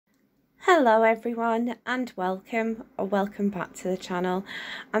Hello everyone and welcome back to the channel.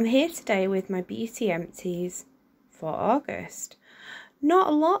 I'm here today with my beauty empties for August. Not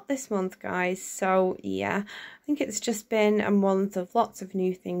a lot this month, guys, so yeah, I think it's just been a month of lots of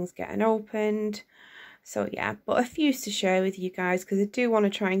new things getting opened. So yeah, but a few to share with you guys because I do want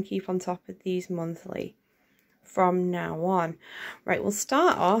to try and keep on top of these monthly from now on. Right, we'll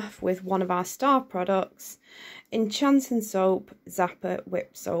start off with one of our star products, Enchant soap, Zappa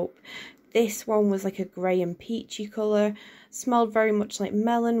whip soap. This one was like a grey and peachy colour, smelled very much like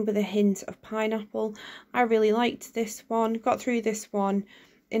melon with a hint of pineapple. I really liked this one, got through this one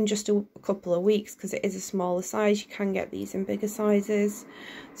in just a couple of weeks because it is a smaller size. You can get these in bigger sizes.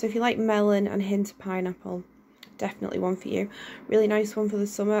 So if you like melon and a hint of pineapple, definitely one for you. Really nice one for the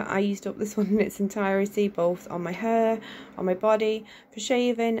summer. I used up this one in its entirety, both on my hair, on my body, for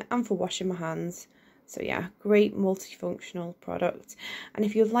shaving and for washing my hands. So yeah, great multifunctional product. And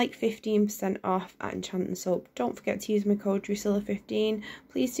if you'd like 15% off at Enchant soap, don't forget to use my code Drusilla15.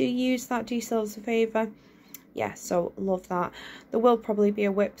 Please do use that, do yourselves a favour. Yeah, so love that. There will probably be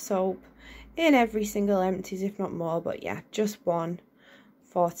a whip soap in every single empties, if not more, but yeah, just one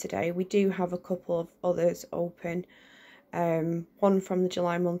for today. We do have a couple of others open, one from the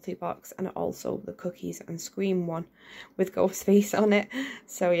July monthly box and also the cookies and scream one with Goth's face on it.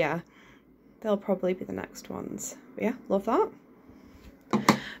 So yeah, they'll probably be the next ones. But yeah, love that.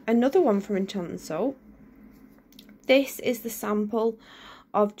 Another one from Enchant soap. This is the sample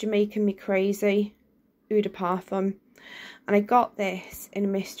of Jamaican Me Crazy Eau de Parfum, and I got this in a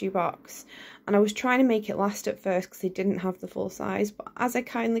mystery box, and I was trying to make it last at first because they didn't have the full size, but as I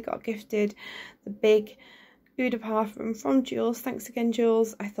kindly got gifted the big Eau de Parfum from Jules, thanks again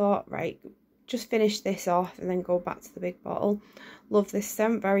Jules, I thought, right, just finish this off and then go back to the big bottle. Love this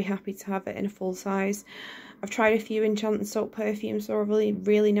scent, very happy to have it in a full size. I've tried a few Enchant soap perfumes, so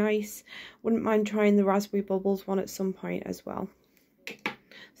really nice. Wouldn't mind trying the Raspberry Bubbles one at some point as well.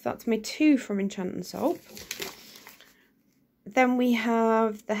 So that's my two from Enchant soap. Then we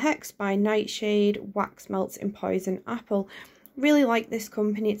have the Hex by Nightshade Wax Melts in Poison Apple. Really like this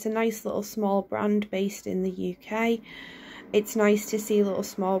company. It's a nice little small brand based in the UK. It's nice to see little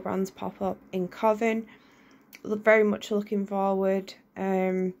small brands pop up in Coven. Very much looking forward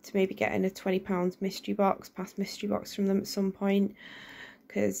to maybe getting a £20 mystery box, past mystery box from them at some point.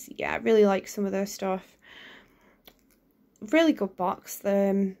 Because yeah, I really like some of their stuff. Really good box,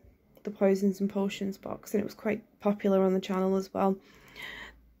 the Poisons and Potions box, and it was quite popular on the channel as well.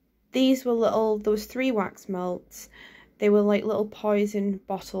 These were little, there was 3 wax melts. They were like little poison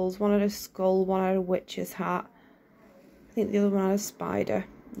bottles. One had a skull, one had a witch's hat. I think the other one had a spider.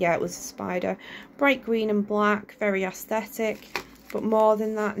 Yeah, it was a spider. Bright green and black, very aesthetic, but more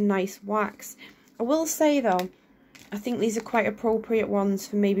than that, nice wax. I will say though, I think these are quite appropriate ones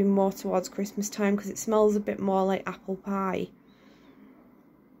for maybe more towards Christmas time because it smells a bit more like apple pie.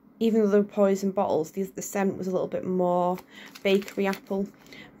 Even though they were poison bottles, the scent was a little bit more bakery apple.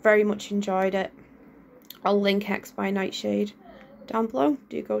 Very much enjoyed it. I'll link Hex by Nightshade down below.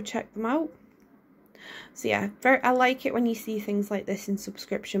 Do go check them out. So yeah, I like it when you see things like this in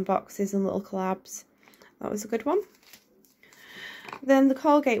subscription boxes and little collabs. That was a good one. Then the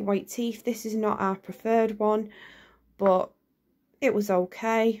Colgate White Teeth. This is not our preferred one, but it was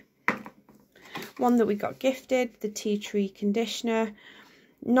okay. One that we got gifted, the Tea Tree Conditioner.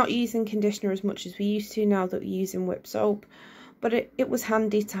 Not using conditioner as much as we used to now that we're using whip soap, but it was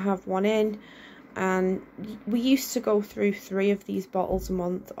handy to have one in. And we used to go through 3 of these bottles a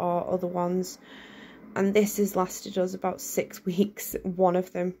month or other ones, and this has lasted us about 6 weeks, one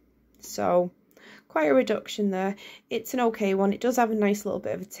of them, so quite a reduction there. It's an okay one. It does have a nice little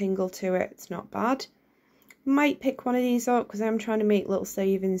bit of a tingle to it. It's not bad. Might pick one of these up because I'm trying to make little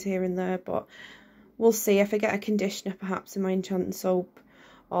savings here and there, but we'll see. If I get a conditioner perhaps in my Enchant soap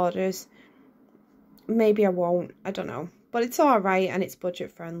orders, maybe I won't, I don't know, but it's alright and it's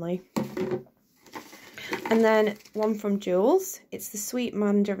budget friendly. And then one from Jules, it's the Sweet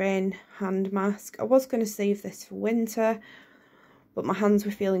Mandarin hand mask. I was going to save this for winter, but my hands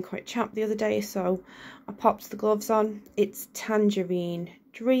were feeling quite chapped the other day, so I popped the gloves on. It's Tangerine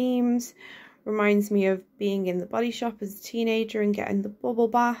Dreams. Reminds me of being in the Body Shop as a teenager and getting the bubble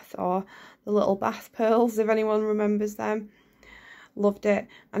bath or the little bath pearls, if anyone remembers them. Loved it,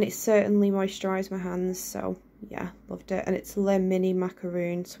 and it certainly moisturised my hands, so yeah, loved it. And it's Le Mini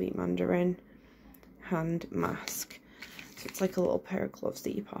Macaroon Sweet Mandarin hand mask, so it's like a little pair of gloves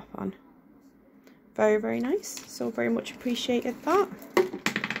that you pop on. Very nice, so very much appreciated that.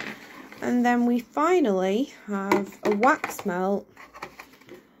 And then we finally have a wax melt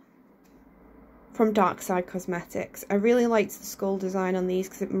from Dark Side Cosmetics. I really liked the skull design on these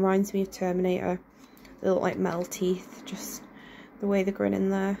because it reminds me of Terminator. They look like metal teeth, just the way they grin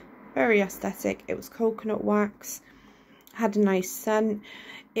in there. Very aesthetic. It was coconut wax, had a nice scent.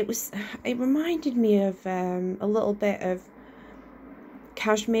 It reminded me of a little bit of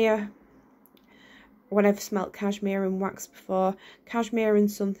cashmere. When I've smelt cashmere and wax before, cashmere and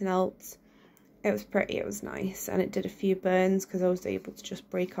something else. It was pretty, it was nice, and it did a few burns because I was able to just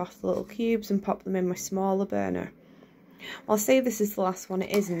break off the little cubes and pop them in my smaller burner. I'll say this is the last one, it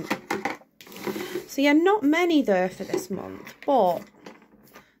isn't. So yeah, not many there for this month, but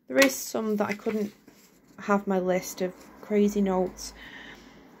there is some that I couldn't have my list of crazy notes.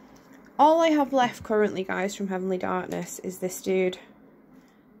 All I have left currently, guys, from Heavenly Darkness is this dude.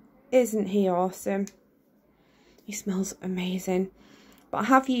 Isn't he awesome? He smells amazing. But I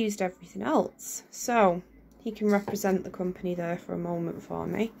have used everything else, so he can represent the company there for a moment for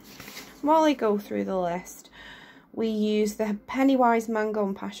me. While I go through the list, we used the Pennywise Mango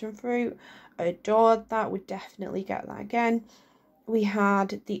and Passion Fruit. I adored that, would definitely get that again. We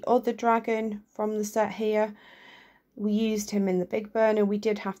had the other dragon from the set here. We used him in the big burner. We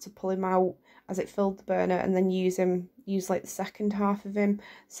did have to pull him out as it filled the burner and then use like the second half of him,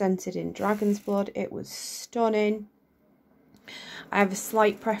 scented in dragon's blood. It was stunning. I have a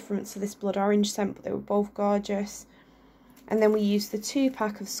slight preference for this blood orange scent, but they were both gorgeous. And then we used the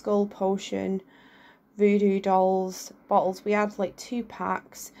 2-pack of Skull Potion Voodoo Dolls bottles. We had like 2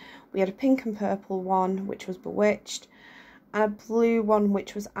 packs. We had a pink and purple one, which was Bewitched, and a blue one,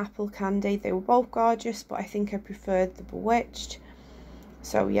 which was Apple Candy. They were both gorgeous, but I think I preferred the Bewitched.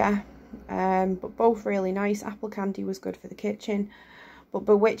 So yeah, but both really nice. Apple Candy was good for the kitchen, but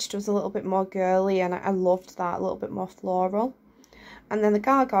Bewitched was a little bit more girly, and I loved that, a little bit more floral. And then the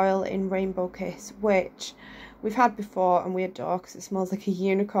Gargoyle in Rainbow Kiss, which we've had before and we adore because it smells like a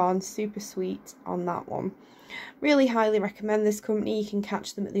unicorn. Super sweet on that one. Really highly recommend this company. You can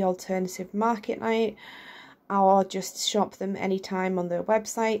catch them at the Alternative Market Night or just shop them anytime on their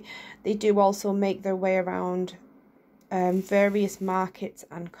website. They do also make their way around various markets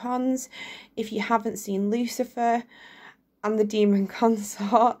and cons. If you haven't seen Lucifer and the Demon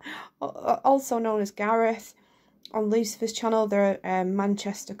Consort, also known as Gareth, on Lucifer's channel, their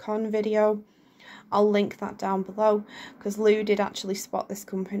Manchester Con video, I'll link that down below, because Lou did actually spot this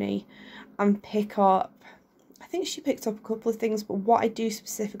company and pick up, I think she picked up a couple of things, but what I do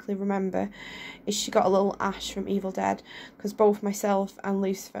specifically remember is she got a little ash from Evil Dead, because both myself and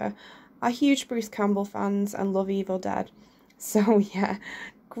Lucifer are huge Bruce Campbell fans and love Evil Dead. So yeah,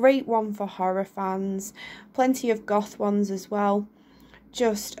 great one for horror fans. Plenty of goth ones as well.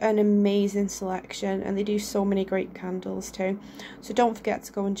 Just an amazing selection, and they do so many great candles too, so don't forget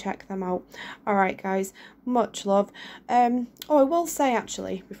to go and check them out. Alright guys, much love. Oh, I will say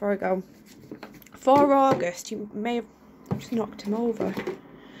actually before I go, for August, you may have just knocked him over.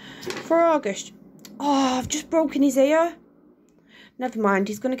 For August, oh, I've just broken his ear. Never mind,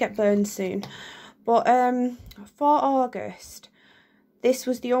 he's going to get burned soon. But for August, this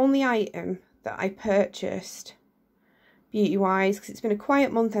was the only item that I purchased beauty wise, because it's been a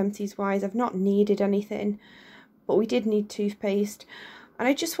quiet month empties wise. I've not needed anything, but we did need toothpaste, and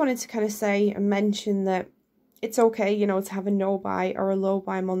I just wanted to kind of say and mention that it's okay, you know, to have a no buy or a low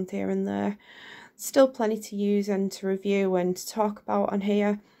buy month here and there. Still plenty to use and to review and to talk about on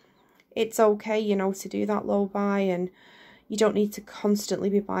here. It's okay, you know, to do that low buy, and you don't need to constantly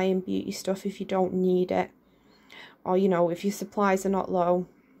be buying beauty stuff if you don't need it, or you know, if your supplies are not low.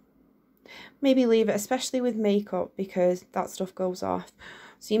 Maybe leave it, especially with makeup, because that stuff goes off.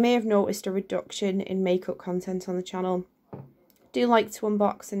 So you may have noticed a reduction in makeup content on the channel. Do like to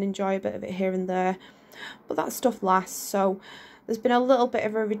unbox and enjoy a bit of it here and there, but that stuff lasts. So there's been a little bit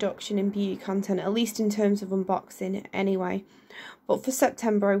of a reduction in beauty content, at least in terms of unboxing anyway. But for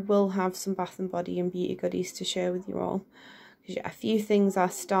September I will have some Bath and Body and beauty goodies to share with you all, because a few things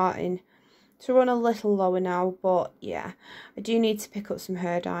are starting to run a little lower now. But yeah, I do need to pick up some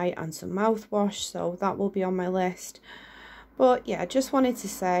hair dye and some mouthwash, so that will be on my list. But yeah, just wanted to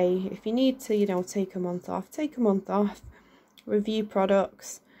say, if you need to, you know, take a month off, take a month off, review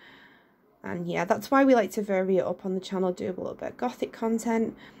products. And yeah, that's why we like to vary it up on the channel, do a little bit of gothic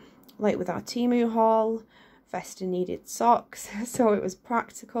content, like with our Temu haul. Vesta needed socks, so it was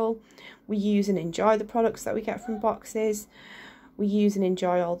practical. We use and enjoy the products that we get from boxes. We use and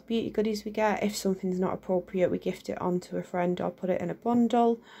enjoy all the beauty goodies we get. If something's not appropriate, we gift it on to a friend or put it in a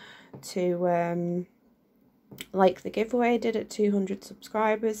bundle to, like the giveaway I did at 200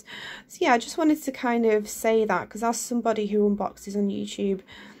 subscribers. So yeah, I just wanted to kind of say that, because as somebody who unboxes on YouTube,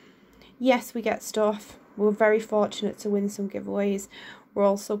 yes, we get stuff. We're very fortunate to win some giveaways. We're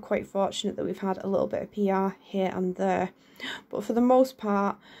also quite fortunate that we've had a little bit of PR here and there. But for the most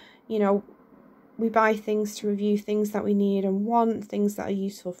part, you know, we buy things to review things that we need and want, things that are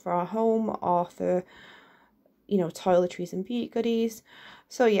useful for our home or for, you know, toiletries and beauty goodies.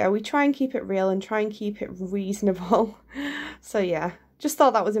 So yeah, we try and keep it real and try and keep it reasonable. So yeah, just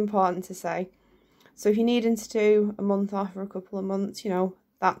thought that was important to say. So if you're needing to do a month off or a couple of months, you know,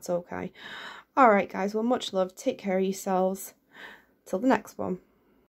 that's okay. Alright guys, well, much love, take care of yourselves, till the next one.